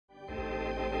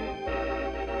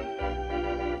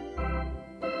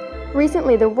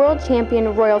Recently, the world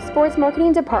champion Royal Sports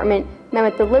Marketing Department met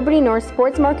with the Liberty North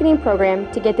Sports Marketing Program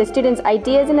to get the students'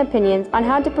 ideas and opinions on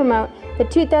how to promote the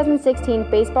 2016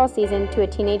 baseball season to a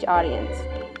teenage audience.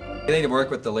 Getting to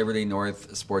work with the Liberty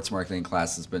North Sports Marketing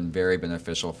class has been very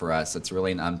beneficial for us. It's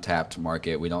really an untapped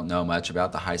market. We don't know much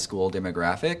about the high school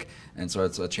demographic, and so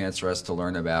it's a chance for us to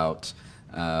learn about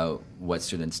what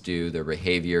students do, their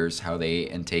behaviors, how they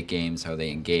intake games, how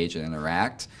they engage and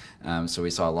interact. So we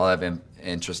saw a lot of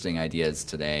interesting ideas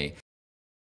today.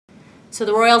 So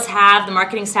the the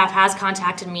marketing staff has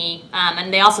contacted me,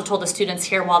 and they also told the students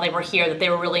here while they were here that they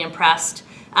were really impressed,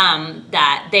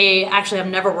 that they actually have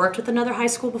never worked with another high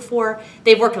school before.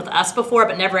 They've worked with us before,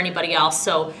 but never anybody else.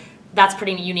 So that's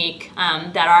pretty unique,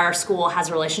 that our school has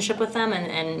a relationship with them,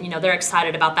 and you know, they're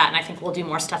excited about that, and I think we'll do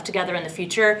more stuff together in the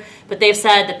future. But they've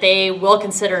said that they will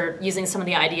consider using some of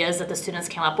the ideas that the students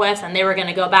came up with, and they were going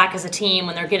to go back as a team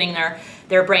when they're getting their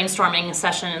brainstorming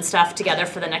session and stuff together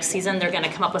for the next season. They're going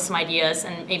to come up with some ideas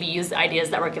and maybe use the ideas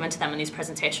that were given to them in these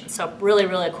presentations. So really,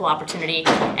 really a cool opportunity,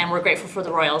 and we're grateful for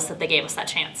the Royals that they gave us that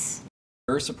chance.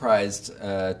 We're surprised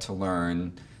to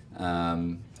learn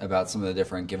about some of the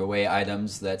different giveaway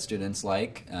items that students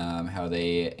like, how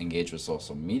they engage with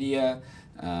social media,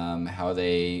 how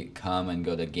they come and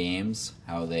go to games,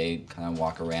 how they kind of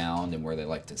walk around and where they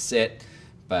like to sit,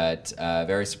 but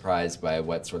very surprised by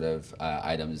what sort of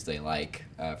items they like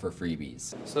for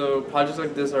freebies. So projects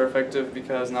like this are effective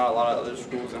because not a lot of other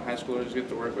schools and high schoolers get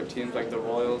to work with teams like the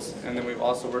Royals, and then we've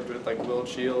also worked with like Will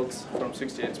Shields from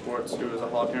 68 Sports, who is a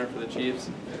Hall of Famer for the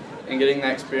Chiefs. And getting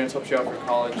that experience helps you out for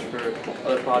college, for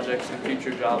other projects and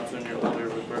future jobs when you're older,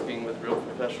 with working with real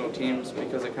professional teams,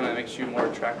 because it kind of makes you more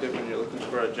attractive when you're looking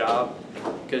for a job,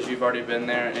 because you've already been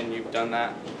there and you've done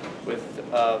that with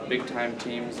big time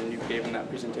teams and you've given that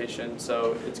presentation.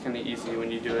 So it's kind of easy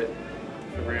when you do it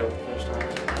for real the first time.